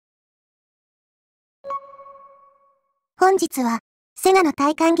本日は、セガの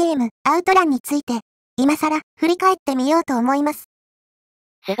体感ゲーム、アウトランについて、今更振り返ってみようと思います。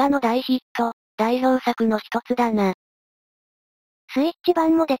セガの大ヒット、代表作の一つだな。スイッチ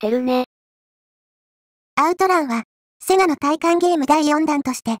版も出てるね。アウトランは、セガの体感ゲーム第4弾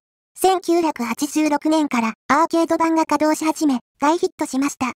として、1986年からアーケード版が稼働し始め、大ヒットしま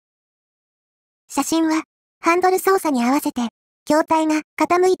した。写真は、ハンドル操作に合わせて、筐体が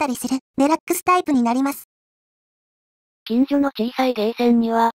傾いたりするデラックスタイプになります。近所の小さいゲーセン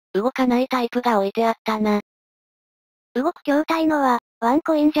には、動かないタイプが置いてあったな。動く筐体のは、ワン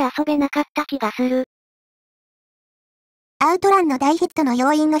コインじゃ遊べなかった気がする。アウトランの大ヒットの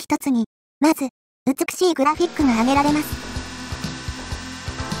要因の一つに、まず、美しいグラフィックが挙げられます。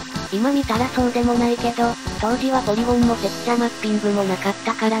今見たらそうでもないけど、当時はポリゴンもテクチャマッピングもなかっ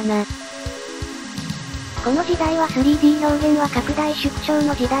たからな。この時代は 3D 表現は拡大縮小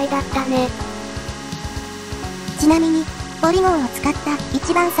の時代だったね。ちなみに、ポリゴンを使った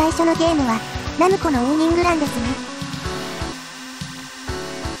一番最初のゲームは、ナムコのウーニングランですね。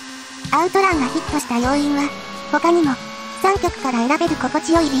アウトランがヒットした要因は、他にも、3曲から選べる心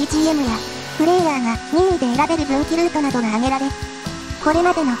地よい BGM や、プレイヤーが任意で選べる分岐ルートなどが挙げられ、これ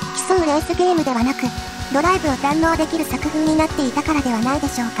までの競うレースゲームではなく、ドライブを堪能できる作風になっていたからではないで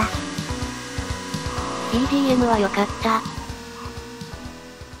しょうか。BGM は良かった。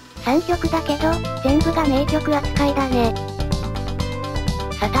3曲だけど、全部が名曲扱いだね。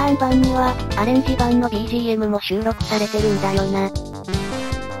サターン版には、アレンジ版の BGM も収録されてるんだよな。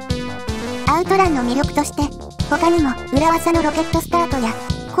アウトランの魅力として、他にも裏技のロケットスタートや、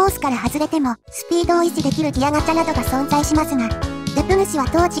コースから外れてもスピードを維持できるギアガチャなどが存在しますが、ルプ主は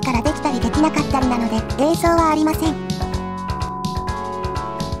当時からできたりできなかったりなので映像はありません。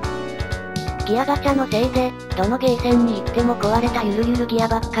ギアガチャのせいで、どのゲーセンに行っても壊れたゆるゆるギア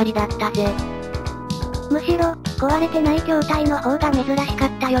ばっかりだったぜ。むしろ、壊れてない筐体の方が珍しかっ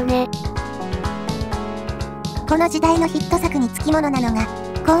たよね。この時代のヒット作につきものなのが、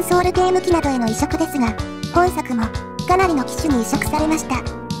コンソールゲーム機などへの移植ですが、本作も、かなりの機種に移植されました。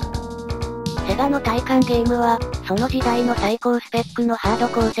セガの体感ゲームは、その時代の最高スペックのハード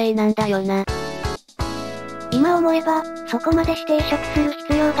構成なんだよな。今思えば、そこまでして移植する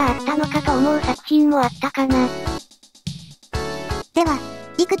必要があったのかと思う作品もあったかな。では、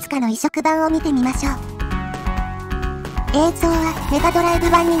いくつかの移植版を見てみましょう。映像はメガドライブ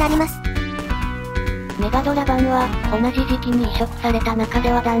版になります。メガドラ版は、同じ時期に移植された中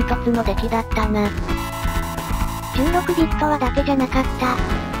ではダントツの出来だったな。16ビットはだけじゃなかった。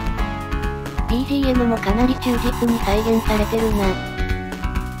BGM もかなり忠実に再現されてるな。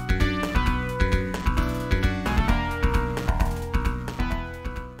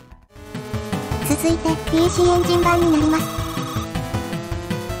続いて PC エンジン版になります。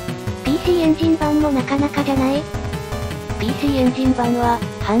PC エンジン版もなかなかじゃない？ PC エンジン版は、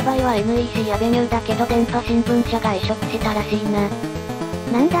販売は NEC AviUtlだけど電波新聞社が移植したらしいな。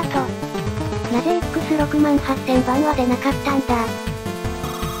なんだと？なぜ X68000 番は出なかったんだ？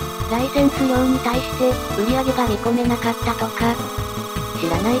ライセンス料に対して、売り上げが見込めなかったとか、知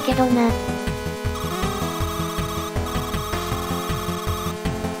らないけどな。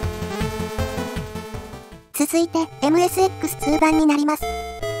続いて MSX2 版になります。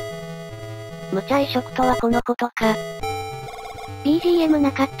無茶移植とはこのことか。BGM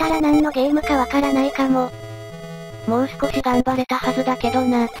なかったら何のゲームかわからないかも。もう少し頑張れたはずだけど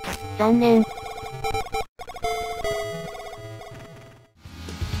な。残念。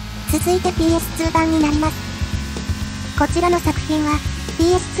続いて PS2 版になります。こちらの作品は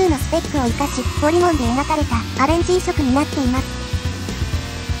PS2 のスペックを活かしポリゴンで描かれたアレンジ移植になっています。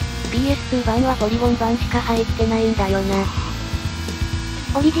PS2 版はポリゴン版しか入ってないんだよな。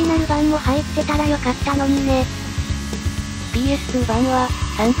オリジナル版も入ってたらよかったのにね。PS2 版は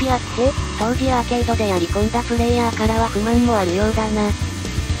賛否あって、当時アーケードでやり込んだプレイヤーからは不満もあるようだな。ウ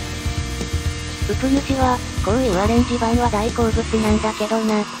プ主は、こういうアレンジ版は大好物なんだけど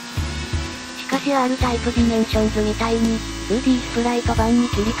な。しかし R タイプディメンションズみたいに、2D スプライト版に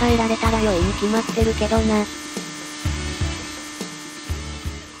切り替えられたら良いに決まってるけどな。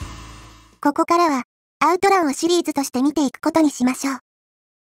ここからは、アウトランをシリーズとして見ていくことにしましょう。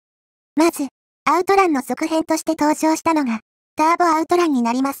まず、アウトランの続編として登場したのが、ターボアウトランに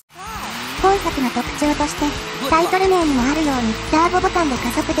なります。本作の特徴として、タイトル名にもあるように、ターボボタンで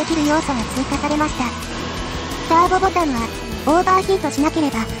加速できる要素が追加されました。ターボボタンは、オーバーヒートしなけれ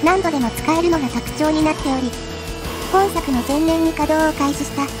ば何度でも使えるのが特徴になっており、本作の前年に稼働を開始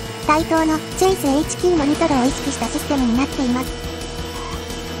した、対等のチェイス HQ のニトロを意識したシステムになっています。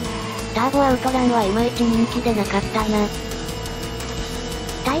ターボアウトランはいまいち人気でなかったな。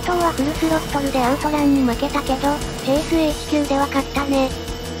タイ藤はフルスロットルでアウトランに負けたけど、チェイス H 級では勝ったね。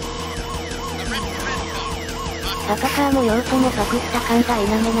パトカーも要素もパクった感が否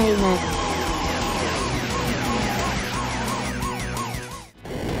めないな。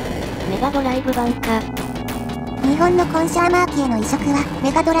メガドライブ版か。日本のコンシャーマーキへの移植は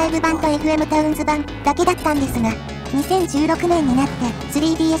メガドライブ版と FM タウンズ版だけだったんですが、2016年になって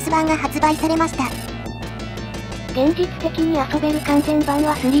 3DS 版が発売されました。現実的に遊べる完全版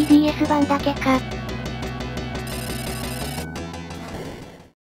は 3DS 版だけか。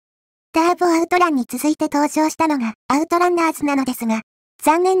ターボアウトランに続いて登場したのがアウトランナーズなのですが、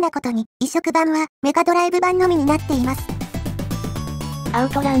残念なことに移植版はメガドライブ版のみになっています。アウ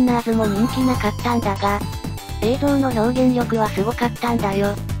トランナーズも人気なかったんだが、映像の表現力はすごかったんだ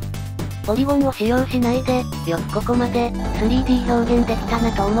よ。ポリゴンを使用しないで、よくここまで 3D 表現できた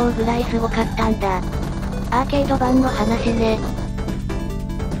なと思うぐらいすごかったんだ。アーケード版の話ね。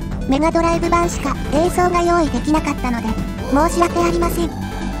メガドライブ版しか映像が用意できなかったので、申し訳ありません。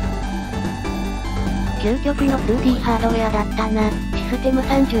究極の 2D ハードウェアだったな、システム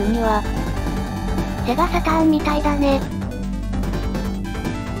32は。セガサターンみたいだね。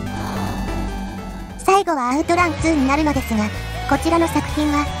最後はアウトラン2になるのですが、こちらの作品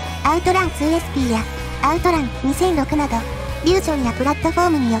は、アウトラン 2SP や、アウトラン2006など、フュージョンやプラットフォー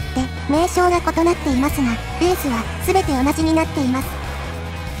ムによって名称が異なっていますが、ベースは全て同じになっています。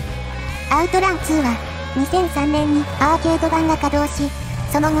アウトラン2は、2003年にアーケード版が稼働し、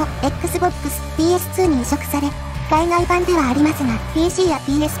その後、Xbox、PS2 に移植され、海外版ではありますが、PC や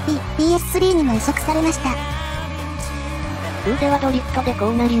PSP、PS3 にも移植されました。2ではドリフトでコ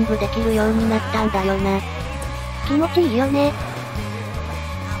ーナリングできるようになったんだよな。気持ちいいよね。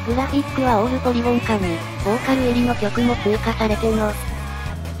グラフィックはオールポリゴン化に、ボーカル入りの曲も追加されての、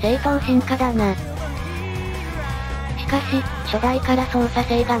正当進化だな。しかし、初代から操作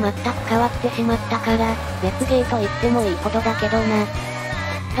性が全く変わってしまったから、別ゲーと言ってもいいほどだけどな。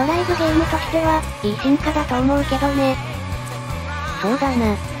ドライブゲームとしては、いい進化だと思うけどね。そうだ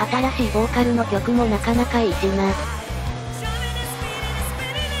な、新しいボーカルの曲もなかなかいいしな。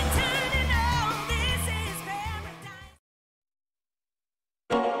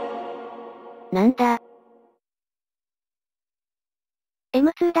なんだ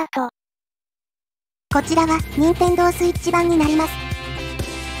 ?M2 だと。こちらは、任天堂スイッチ版になります。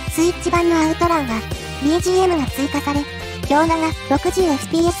スイッチ版のアウトランは、BGM が追加され、動画が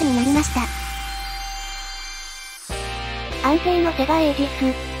 60fps になりました。安定のセガエージ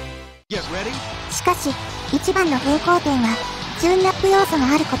ス。しかし、一番の変更点は、チューンナップ要素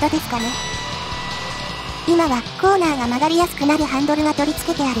があることですかね。今は、コーナーが曲がりやすくなるハンドルが取り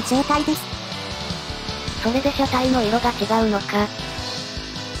付けてある状態です。それで車体の色が違うのか。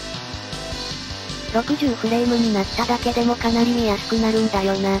60フレームになっただけでもかなり見やすくなるんだ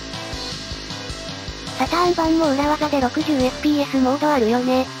よな。サターン版も裏技で 60fps モードあるよ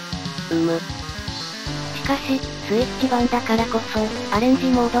ね。しかし、スイッチ版だからこそ、アレンジ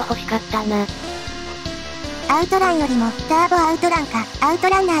モード欲しかったな。アウトランよりも、ターボアウトランか、アウト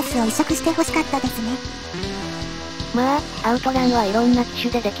ランナーズを移植して欲しかったですね。まあ、アウトランはいろんな機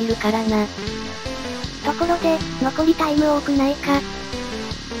種でできるからな。ところで、残りタイム多くないか。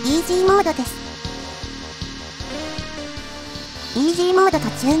イージーモードです。イージーモードと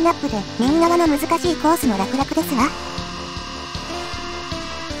チューンナップで右側の難しいコースも楽々ですわ。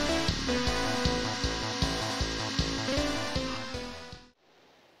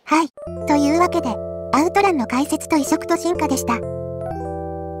はい。というわけで、アウトランの解説と移植と進化でした。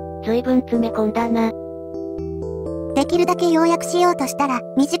随分詰め込んだな。できるだけ要約しようとしたら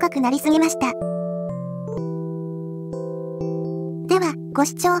短くなりすぎました。では、ご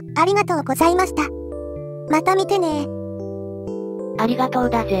視聴ありがとうございました。また見てね。ありがとう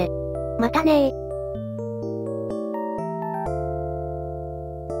だぜ。またねー。